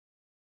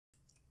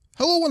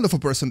Hello wonderful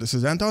person, this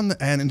is Anton,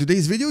 and in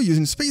today's video,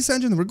 using Space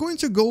Engine, we're going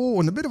to go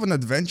on a bit of an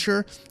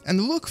adventure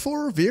and look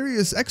for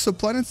various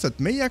exoplanets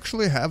that may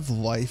actually have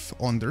life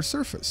on their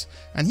surface.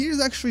 And here's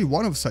actually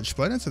one of such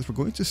planets that we're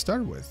going to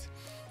start with.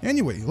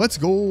 Anyway, let's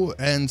go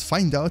and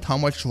find out how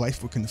much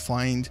life we can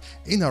find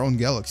in our own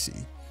galaxy.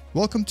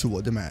 Welcome to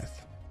What the Math.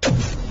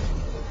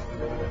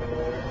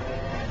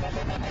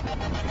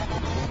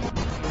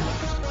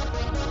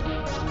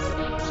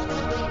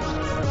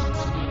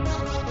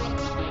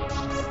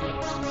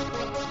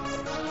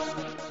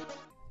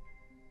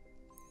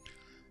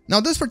 Now,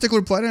 this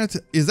particular planet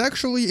is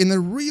actually in a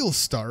real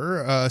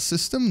star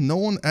system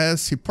known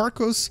as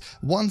Hipparchus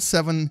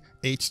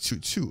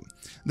 17822.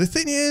 The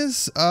thing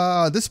is,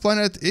 this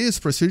planet is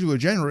procedurally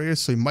generated,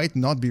 so it might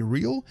not be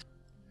real,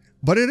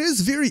 but it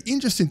is very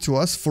interesting to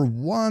us for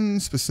one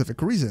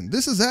specific reason.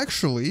 This is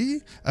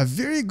actually a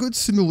very good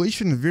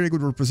simulation, a very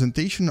good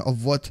representation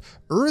of what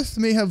Earth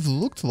may have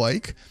looked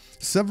like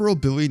several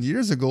billion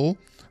years ago,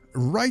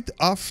 right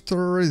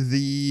after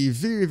the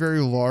very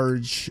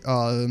large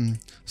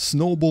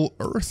snowball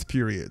Earth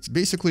period,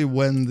 basically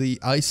when the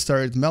ice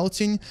started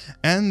melting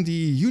and the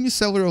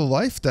unicellular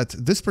life that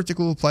this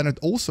particular planet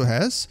also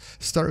has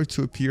started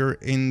to appear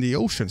in the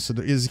ocean. So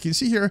there is, you can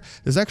see here,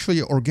 there's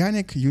actually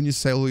organic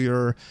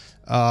unicellular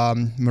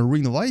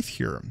marine life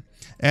here,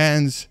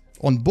 and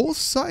on both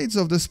sides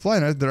of this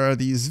planet there are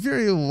these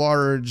very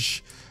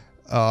large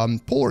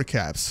polar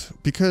caps,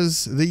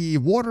 because the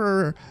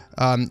water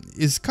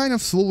is kind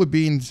of slowly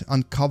being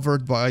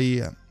uncovered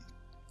by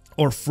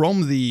or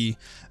from the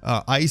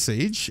ice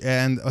age,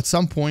 and at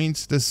some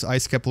point this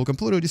ice cap will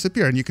completely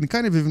disappear, and you can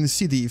kind of even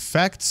see the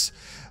effects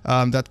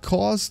that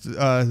caused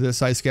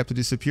this ice cap to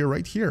disappear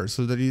right here.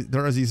 So that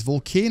there are these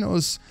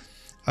volcanoes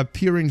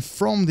appearing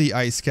from the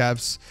ice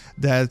caps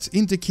that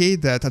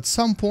indicate that at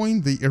some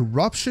point the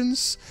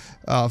eruptions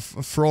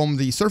from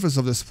the surface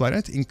of this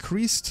planet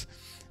increased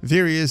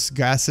various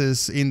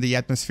gases in the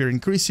atmosphere,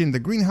 increasing the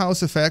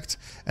greenhouse effect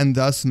and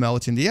thus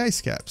melting the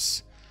ice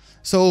caps.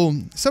 So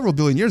several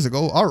billion years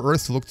ago, our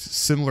Earth looked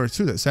similar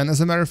to this, and as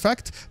a matter of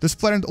fact, this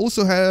planet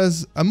also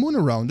has a moon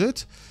around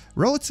it,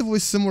 relatively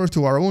similar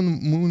to our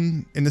own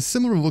moon, in a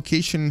similar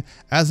location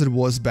as it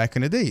was back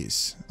in the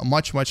days,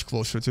 much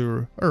closer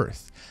to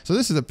Earth. So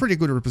this is a pretty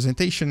good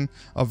representation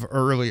of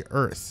early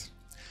Earth.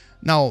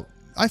 Now,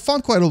 I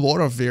found quite a lot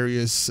of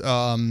various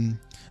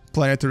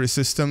planetary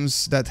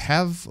systems that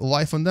have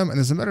life on them, and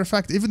as a matter of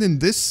fact, even in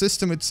this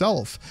system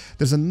itself,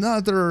 there's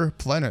another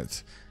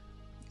planet.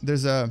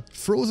 There's a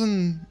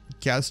frozen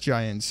gas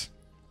giant,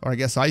 or I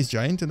guess ice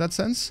giant in that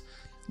sense,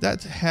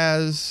 that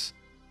has,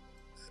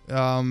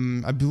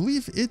 I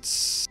believe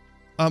it's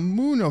a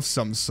moon of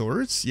some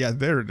sorts. Yeah,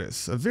 there it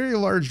is. A very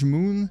large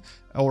moon,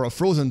 or a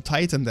frozen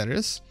titan that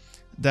is,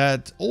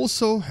 that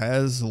also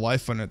has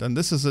life on it. And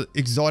this is an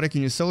exotic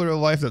unicellular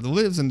life that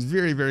lives in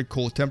very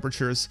cold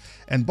temperatures.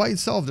 And by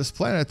itself, this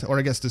planet, or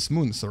I guess this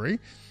moon, sorry,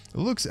 it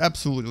looks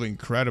absolutely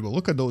incredible.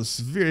 Look at those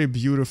very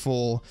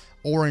beautiful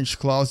orange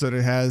clouds that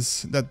it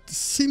has that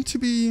seem to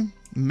be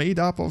made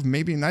up of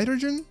maybe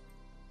nitrogen,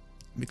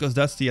 because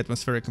that's the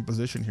atmospheric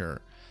composition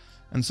here.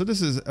 And so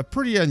this is a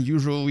pretty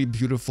unusually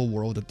beautiful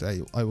world that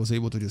I was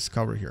able to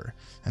discover here.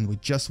 And we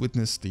just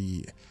witnessed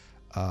the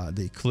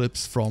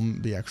eclipse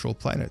from the actual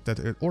planet that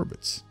it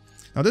orbits.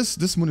 Now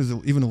this moon is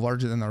even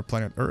larger than our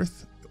planet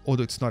Earth,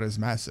 although it's not as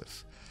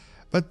massive.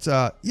 But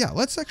yeah,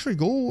 let's actually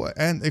go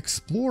and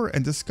explore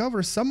and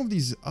discover some of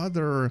these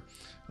other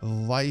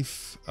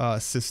life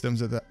systems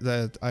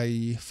that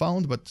I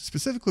found, but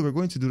specifically we're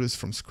going to do this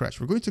from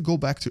scratch. We're going to go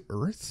back to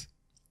Earth,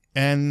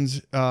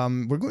 and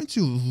we're going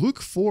to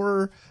look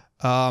for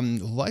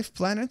life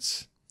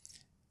planets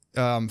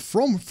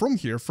from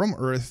here, from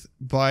Earth,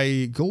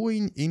 by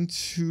going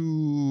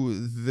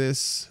into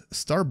this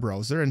star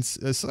browser and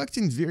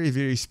selecting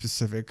very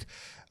specific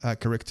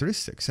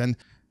characteristics.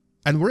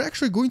 And we're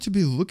actually going to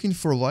be looking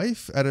for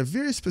life at a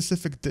very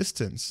specific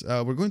distance.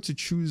 We're going to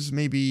choose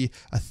maybe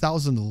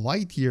 1,000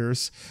 light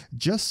years,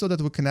 just so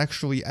that we can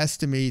actually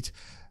estimate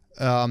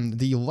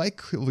the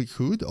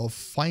likelihood of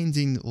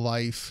finding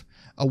life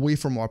away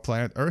from our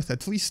planet Earth,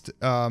 at least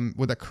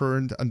with a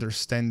current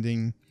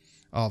understanding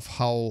of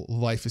how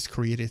life is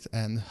created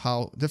and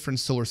how different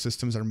solar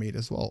systems are made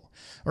as well.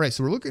 All right,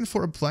 so we're looking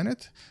for a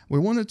planet. We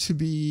want it to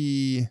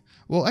be,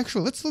 well,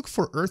 actually, let's look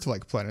for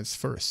Earth-like planets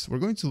first. We're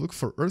going to look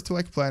for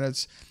Earth-like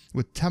planets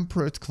with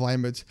temperate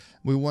climate.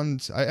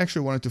 I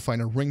actually wanted to find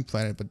a ring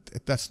planet,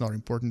 but that's not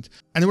important.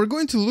 And we're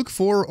going to look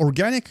for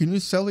organic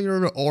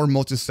unicellular or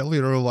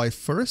multicellular life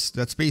first.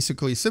 That's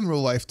basically similar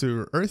life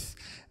to Earth,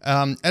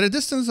 at a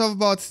distance of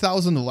about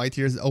 1,000 light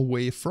years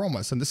away from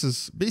us. And this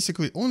is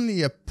basically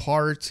only a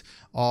part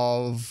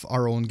of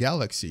our own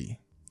galaxy.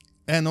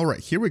 And all right,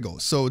 here we go.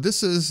 So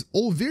this is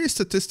all very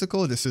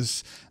statistical. This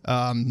is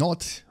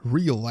not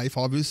real life,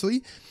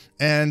 obviously.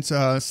 And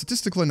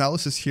statistical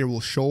analysis here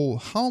will show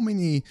how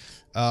many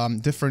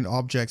different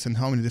objects and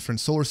how many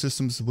different solar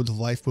systems with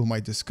life we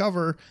might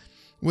discover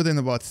within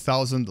about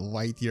 1,000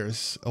 light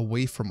years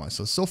away from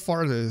us. So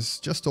far there's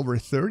just over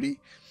 30.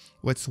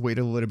 Let's wait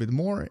a little bit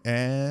more,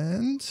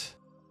 and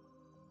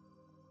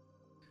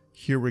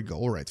here we go.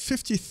 All right,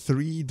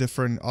 53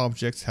 different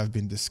objects have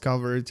been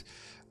discovered,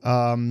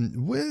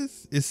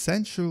 with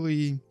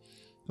essentially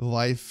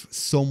life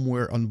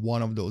somewhere on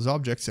one of those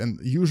objects, and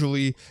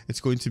usually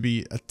it's going to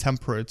be a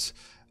temperate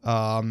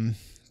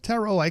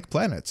Terra-like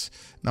planet.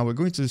 Now we're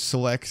going to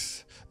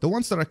select the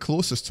ones that are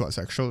closest to us.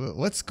 Actually,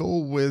 let's go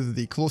with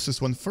the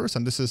closest one first,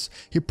 and this is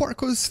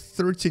Hipparchus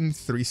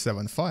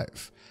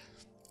 13375.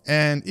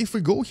 And if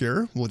we go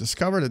here, we'll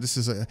discover that this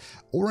is a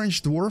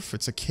orange dwarf.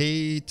 It's a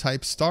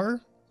K-type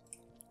star,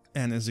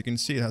 and as you can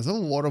see, it has a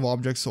lot of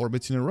objects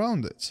orbiting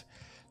around it.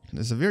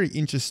 There's a very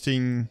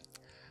interesting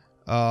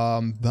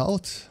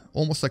belt,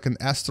 almost like an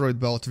asteroid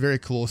belt, very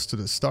close to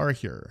the star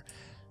here,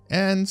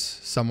 and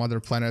some other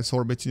planets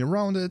orbiting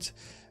around it.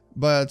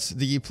 But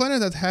the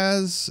planet that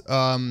has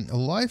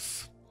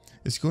life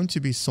is going to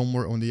be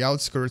somewhere on the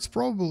outskirts,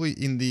 probably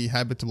in the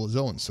habitable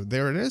zone. So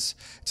there it is.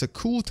 It's a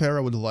cool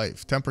Terra with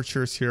life.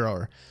 Temperatures here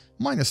are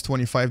minus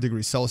 25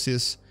 degrees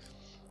Celsius.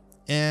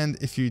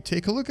 And if you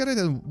take a look at it,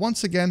 and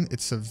once again,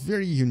 it's a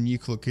very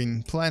unique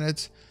looking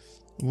planet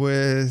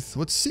with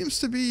what seems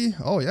to be,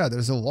 oh yeah,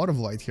 there's a lot of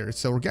light here.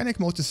 It's organic,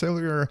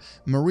 multicellular,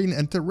 marine,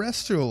 and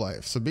terrestrial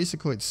life. So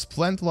basically it's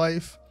plant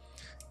life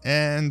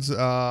and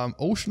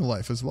ocean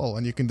life as well.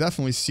 And you can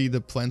definitely see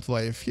the plant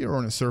life here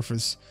on the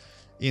surface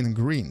in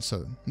green.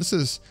 So this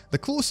is the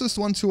closest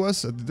one to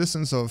us at the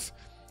distance of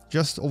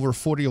just over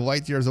 40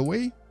 light years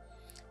away.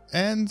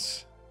 And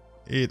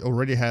it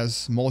already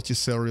has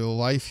multicellular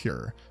life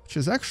here, which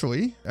is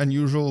actually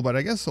unusual, but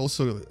I guess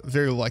also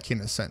very lucky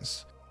in a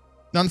sense.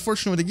 Now,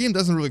 unfortunately, the game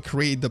doesn't really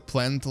create the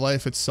plant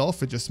life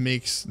itself. It just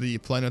makes the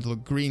planet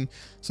look green.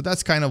 So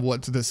that's kind of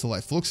what this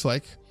life looks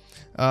like.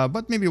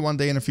 But maybe one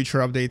day in a future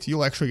update,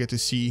 you'll actually get to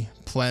see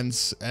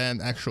plants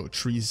and actual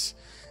trees,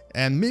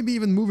 and maybe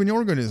even moving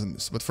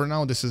organisms. But for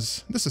now, this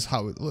is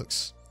how it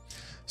looks.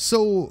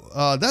 So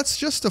that's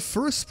just the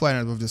first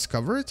planet we've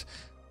discovered.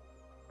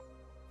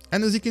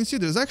 And as you can see,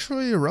 there's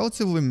actually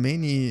relatively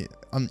many,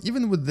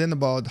 even within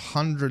about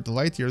 100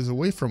 light years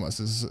away from us,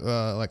 is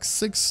like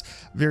 6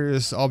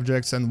 various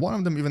objects, and one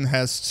of them even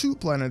has 2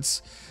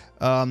 planets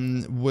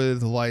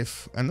with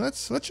life. And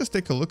let's just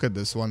take a look at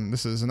this one.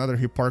 This is another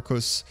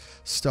Hipparchus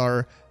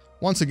Star.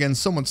 Once again,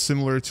 somewhat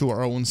similar to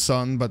our own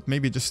sun, but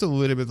maybe just a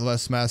little bit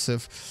less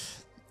massive.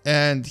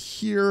 And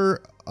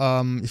here,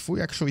 if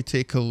we actually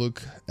take a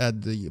look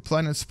at the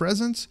planets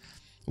present,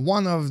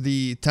 one of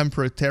the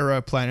temperate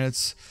Terra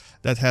planets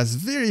that has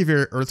very,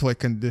 very Earth-like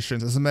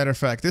conditions. As a matter of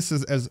fact, this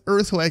is as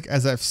Earth-like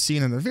as I've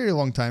seen in a very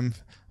long time,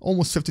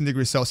 almost 15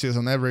 degrees Celsius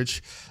on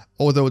average,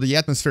 although the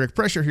atmospheric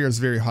pressure here is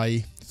very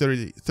high,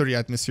 30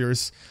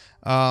 atmospheres.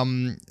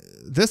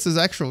 This is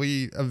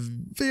actually a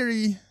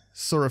very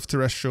sort of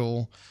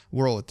terrestrial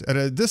world, at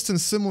a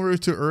distance similar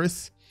to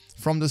Earth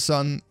from the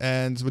Sun,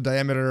 and with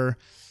diameter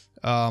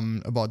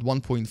about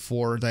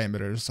 1.4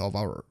 diameters of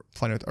our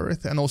planet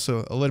Earth, and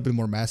also a little bit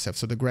more massive.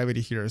 So the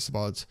gravity here is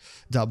about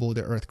double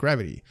the Earth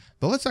gravity.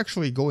 But let's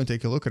actually go and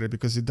take a look at it,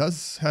 because it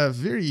does have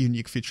very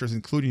unique features,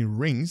 including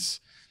rings.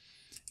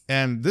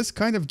 And this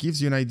kind of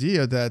gives you an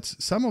idea that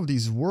some of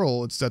these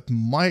worlds that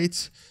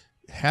might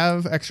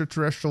have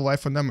extraterrestrial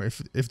life on them,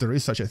 if there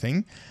is such a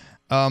thing,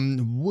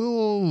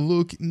 will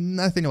look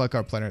nothing like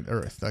our planet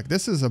Earth. Like,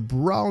 this is a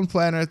brown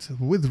planet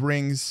with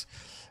rings,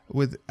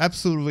 with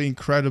absolutely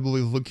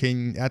incredibly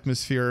looking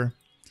atmosphere.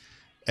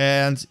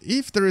 And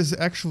if there is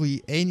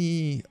actually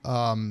any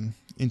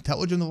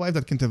intelligent life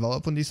that can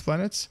develop on these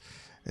planets,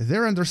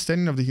 their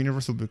understanding of the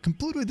universe will be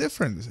completely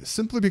different,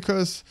 simply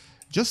because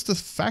just the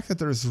fact that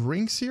there's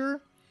rings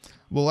here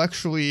will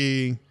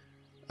actually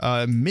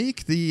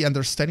make the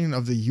understanding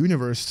of the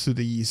universe to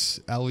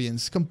these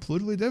aliens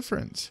completely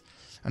different.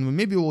 And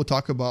maybe we'll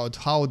talk about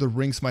how the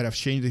rings might have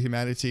changed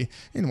humanity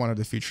in one of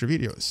the future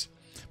videos.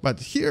 But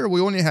here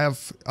we only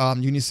have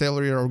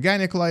unicellular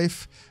organic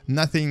life,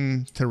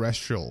 nothing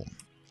terrestrial.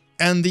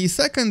 And the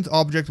second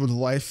object with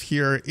life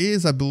here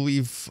is, I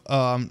believe,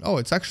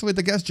 it's actually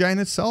the gas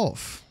giant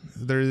itself.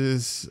 There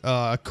is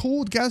a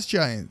cold gas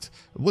giant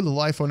with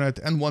life on it,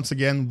 and once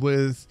again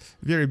with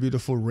very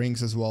beautiful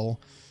rings as well.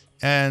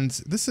 And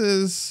this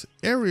is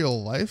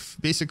aerial life.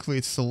 Basically,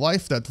 it's the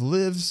life that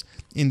lives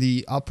in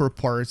the upper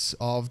parts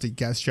of the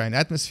gas giant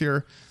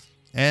atmosphere.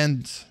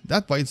 And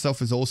that by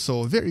itself is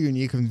also very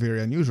unique and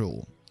very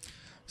unusual.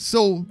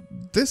 So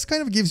this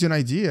kind of gives you an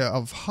idea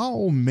of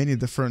how many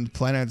different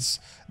planets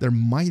there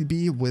might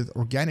be with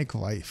organic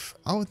life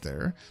out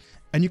there.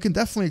 And you can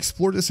definitely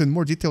explore this in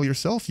more detail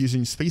yourself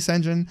using Space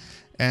Engine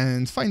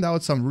and find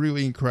out some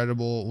really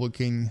incredible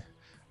looking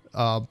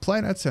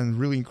planets and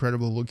really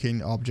incredible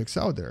looking objects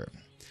out there.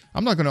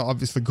 I'm not going to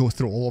obviously go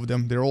through all of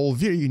them. They're all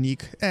very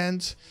unique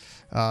and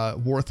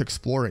worth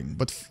exploring.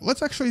 But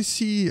let's actually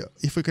see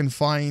if we can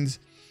find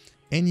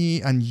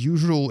any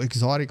unusual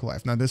exotic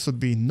life. Now, this would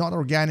be not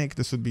organic.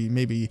 This would be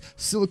maybe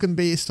silicon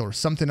based or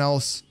something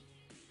else.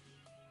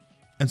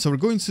 And so we're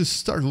going to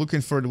start looking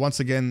for it once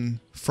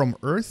again from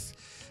Earth.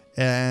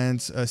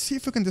 and see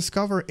if we can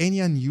discover any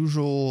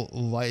unusual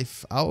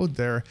life out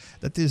there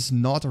that is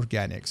not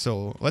organic.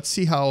 So let's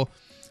see how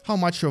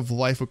much of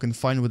life we can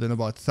find within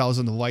about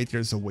 1,000 light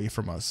years away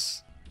from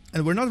us.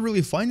 And we're not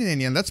really finding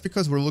any, and that's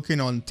because we're looking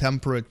on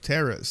temperate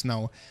terrace.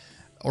 Now,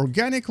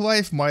 organic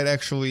life might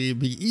actually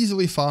be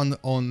easily found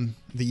on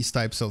these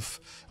types of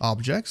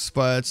objects,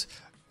 but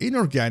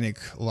inorganic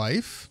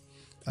life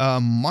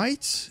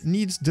might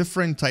need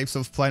different types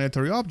of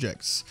planetary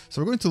objects. So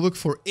we're going to look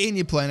for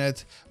any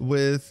planet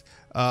with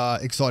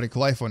exotic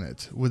life on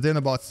it within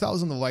about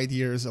 1,000 light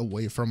years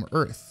away from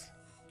Earth.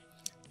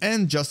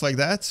 And just like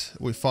that,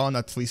 we found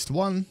at least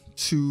 1,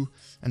 2,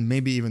 and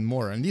maybe even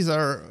more. And these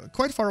are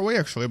quite far away,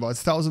 actually, about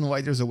 1,000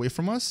 light years away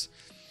from us.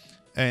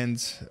 And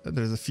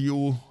there's a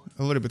few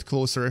a little bit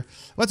closer.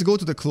 Let's go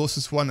to the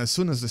closest one as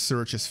soon as the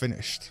search is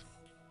finished.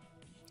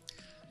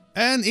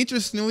 And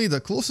interestingly,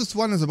 the closest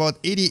one is about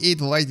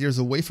 88 light years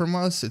away from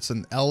us. It's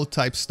an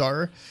L-type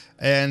star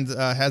and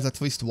has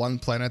at least 1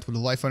 planet with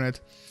life on it.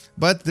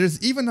 But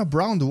there's even a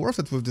brown dwarf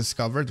that we've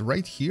discovered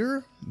right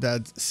here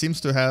that seems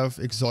to have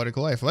exotic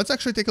life. Let's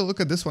actually take a look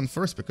at this one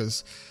first,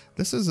 because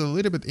this is a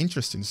little bit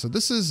interesting. So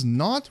this is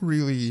not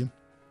really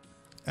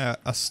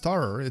a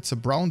star, it's a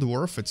brown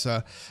dwarf. It's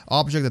an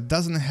object that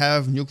doesn't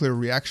have nuclear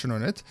reaction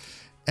on it.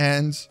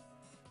 And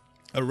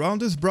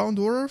around this brown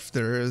dwarf,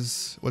 there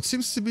is what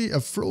seems to be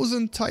a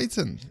frozen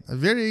titan, a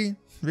very,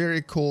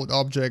 very cold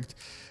object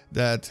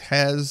that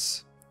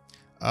has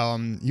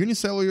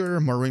unicellular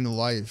marine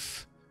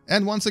life.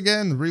 And once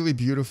again, really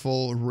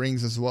beautiful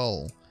rings as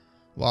well.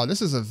 Wow,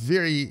 this is a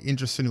very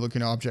interesting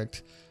looking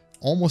object.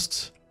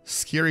 Almost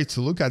scary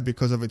to look at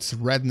because of its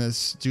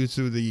redness due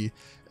to the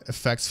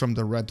effects from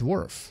the red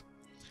dwarf.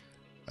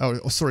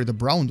 Oh, sorry, the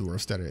brown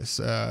dwarfs, that is.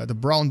 The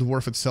brown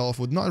dwarf itself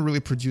would not really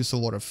produce a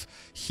lot of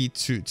heat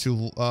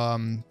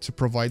to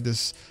provide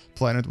this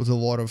planet with a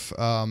lot of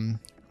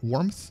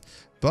warmth.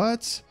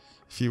 But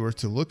if you were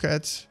to look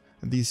at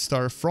these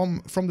stars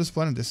from this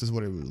planet, this is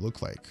what it would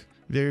look like.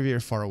 Very,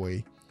 very far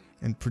away,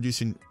 and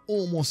producing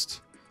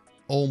almost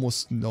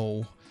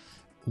no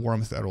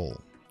warmth at all.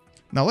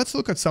 Now let's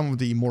look at some of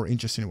the more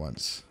interesting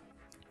ones.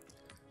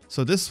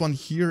 So this one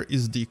here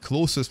is the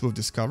closest we've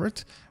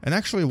discovered, and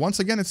actually once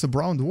again it's a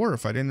brown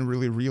dwarf. I didn't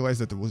really realize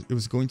that it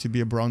was going to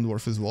be a brown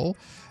dwarf as well.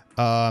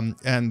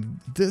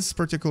 And this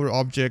particular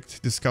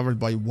object discovered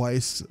by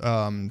WISE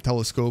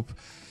telescope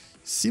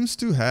seems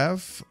to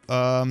have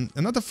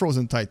another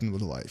frozen titan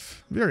with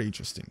life. Very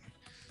interesting.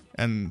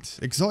 And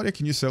exotic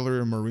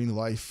unicellular marine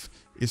life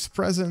is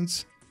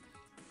present.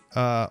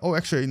 Oh,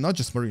 actually, not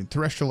just marine,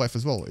 terrestrial life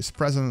as well is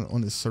present on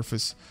the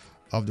surface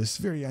of this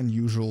very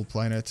unusual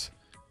planet,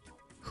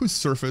 whose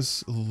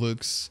surface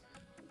looks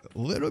a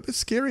little bit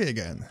scary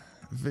again.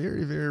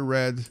 Very, very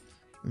red,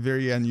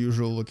 very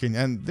unusual looking.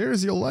 And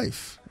there's your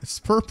life. It's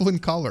purple in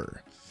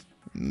color.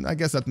 I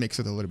guess that makes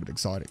it a little bit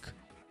exotic.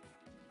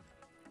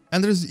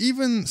 And there's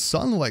even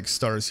sun-like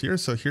stars here.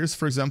 So here's,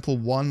 for example,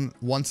 one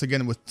once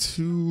again with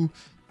 2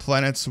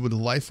 planets with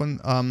life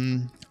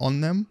on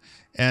them.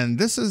 And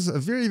this is a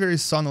very, very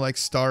sun-like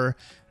star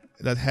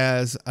that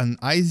has an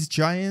ice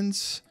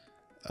giant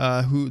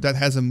that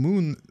has a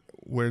moon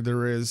where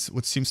there is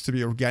what seems to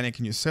be organic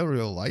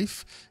unicellular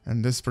life.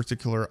 And this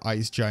particular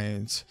ice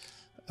giant,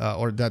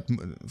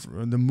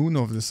 the moon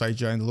of this ice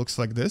giant looks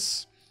like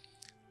this.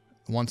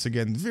 Once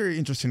again, very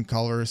interesting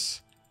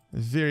colors,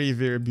 very,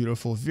 very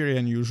beautiful, very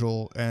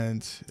unusual.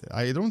 And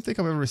I don't think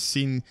I've ever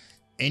seen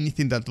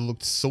anything that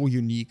looked so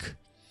unique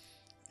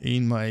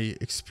in my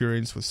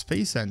experience with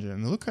Space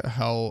Engine. Look at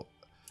how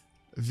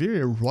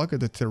very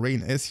rugged the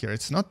terrain is here.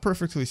 It's not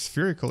perfectly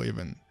spherical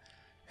even.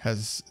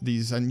 Has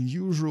these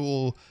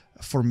unusual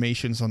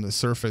formations on the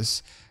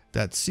surface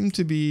that seem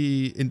to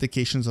be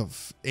indications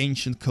of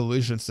ancient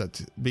collisions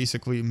that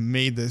basically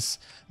made this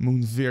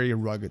moon very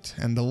rugged.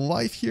 And the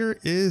life here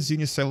is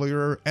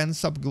unicellular and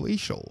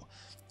subglacial.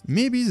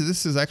 Maybe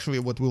this is actually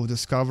what we'll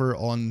discover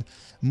on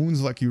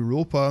moons like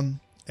Europa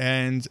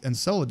and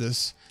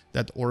Enceladus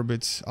that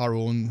orbit our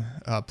own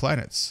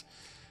planets.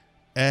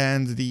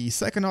 And the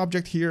second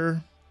object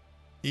here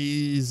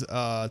is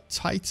a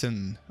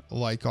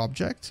Titan-like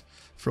object,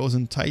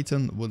 frozen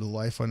Titan with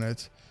life on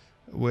it,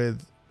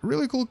 with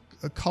really cool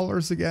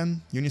colors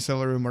again,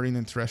 unicellular, marine,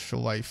 and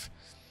terrestrial life,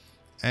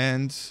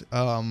 and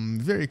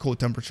very cold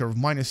temperature of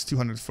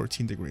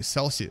 -214 degrees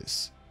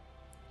Celsius.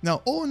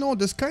 Now, all in all,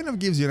 this kind of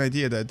gives you an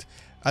idea that,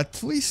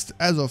 at least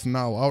as of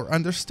now, our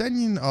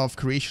understanding of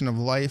creation of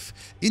life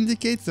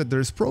indicates that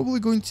there's probably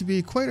going to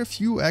be quite a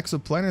few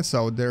exoplanets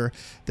out there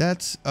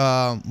that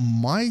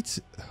might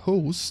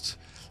host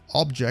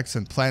objects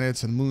and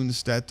planets and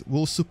moons that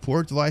will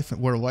support life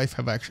where life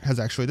has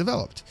actually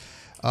developed.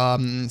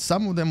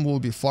 Some of them will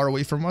be far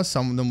away from us,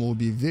 some of them will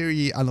be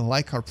very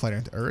unlike our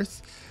planet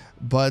Earth.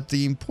 But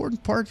the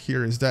important part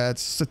here is that,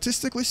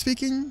 statistically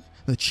speaking,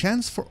 the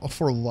chance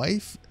for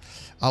life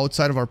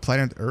outside of our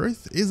planet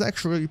Earth is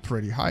actually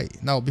pretty high.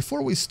 Now,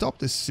 before we stop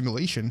this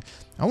simulation,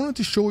 I wanted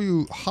to show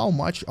you how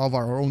much of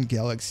our own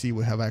galaxy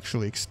we have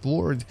actually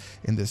explored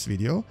in this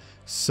video.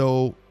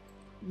 So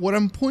what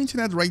I'm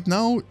pointing at right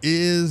now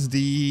is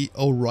the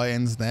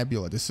Orion's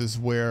Nebula. This is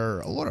where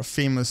a lot of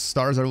famous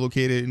stars are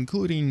located,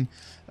 including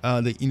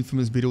the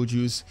infamous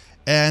Betelgeuse.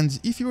 And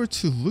if you were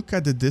to look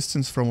at the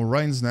distance from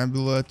Orion's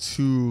Nebula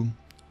to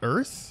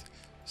Earth,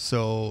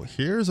 so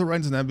here's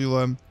Orion's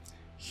Nebula,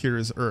 here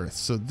is Earth.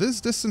 So this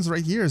distance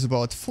right here is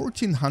about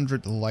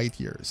 1400 light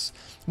years.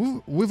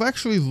 We've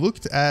actually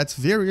looked at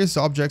various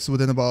objects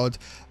within about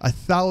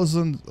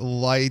 1000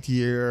 light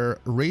year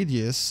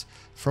radius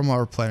from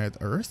our planet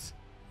Earth.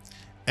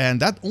 And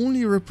that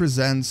only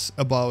represents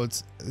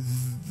about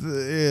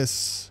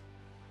this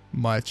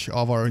much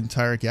of our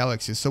entire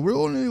galaxy. So we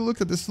only look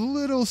at this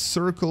little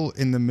circle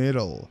in the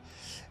middle.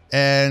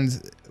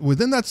 And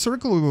within that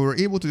circle, we were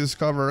able to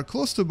discover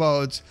close to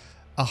about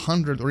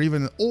 100 or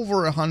even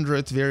over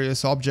 100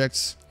 various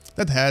objects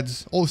that had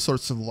all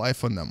sorts of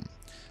life on them.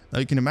 Now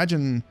you can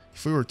imagine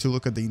if we were to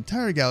look at the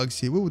entire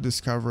galaxy, we would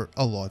discover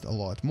a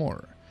lot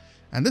more.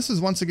 And this is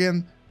once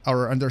again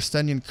our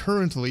understanding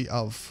currently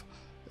of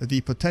the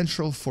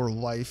potential for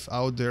life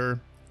out there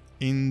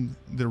in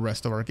the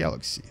rest of our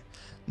galaxy.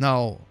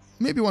 Now,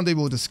 maybe one day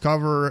we'll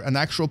discover an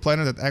actual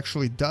planet that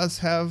actually does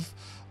have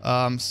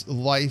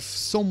life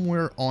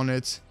somewhere on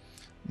it,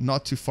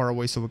 not too far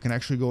away, so we can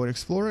actually go and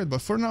explore it.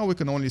 But for now, we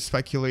can only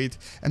speculate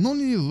and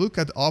only look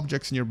at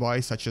objects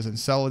nearby, such as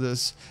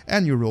Enceladus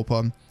and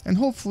Europa, and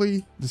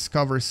hopefully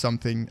discover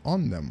something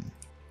on them.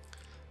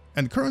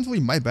 And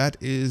currently, my bet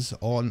is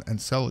on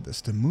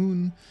Enceladus, the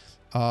moon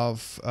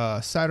of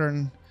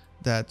Saturn,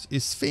 that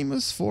is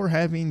famous for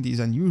having these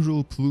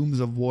unusual plumes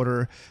of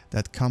water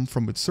that come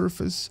from its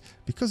surface,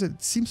 because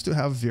it seems to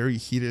have very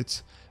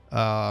heated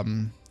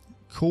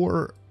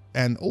core,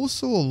 and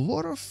also a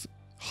lot of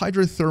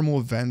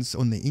hydrothermal vents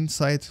on the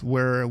inside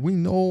where we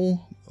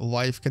know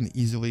life can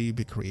easily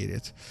be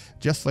created,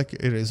 just like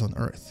it is on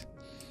Earth.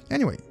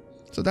 Anyway,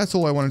 so that's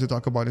all I wanted to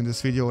talk about in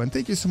this video, and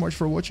thank you so much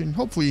for watching.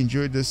 Hopefully you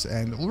enjoyed this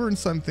and learned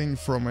something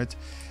from it.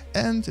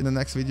 And in the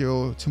next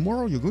video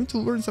tomorrow, you're going to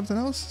learn something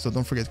else, so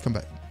don't forget to come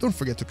back. Don't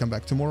forget to come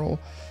back tomorrow,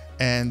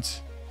 and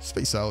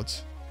space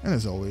out. And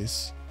as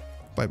always,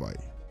 bye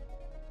bye.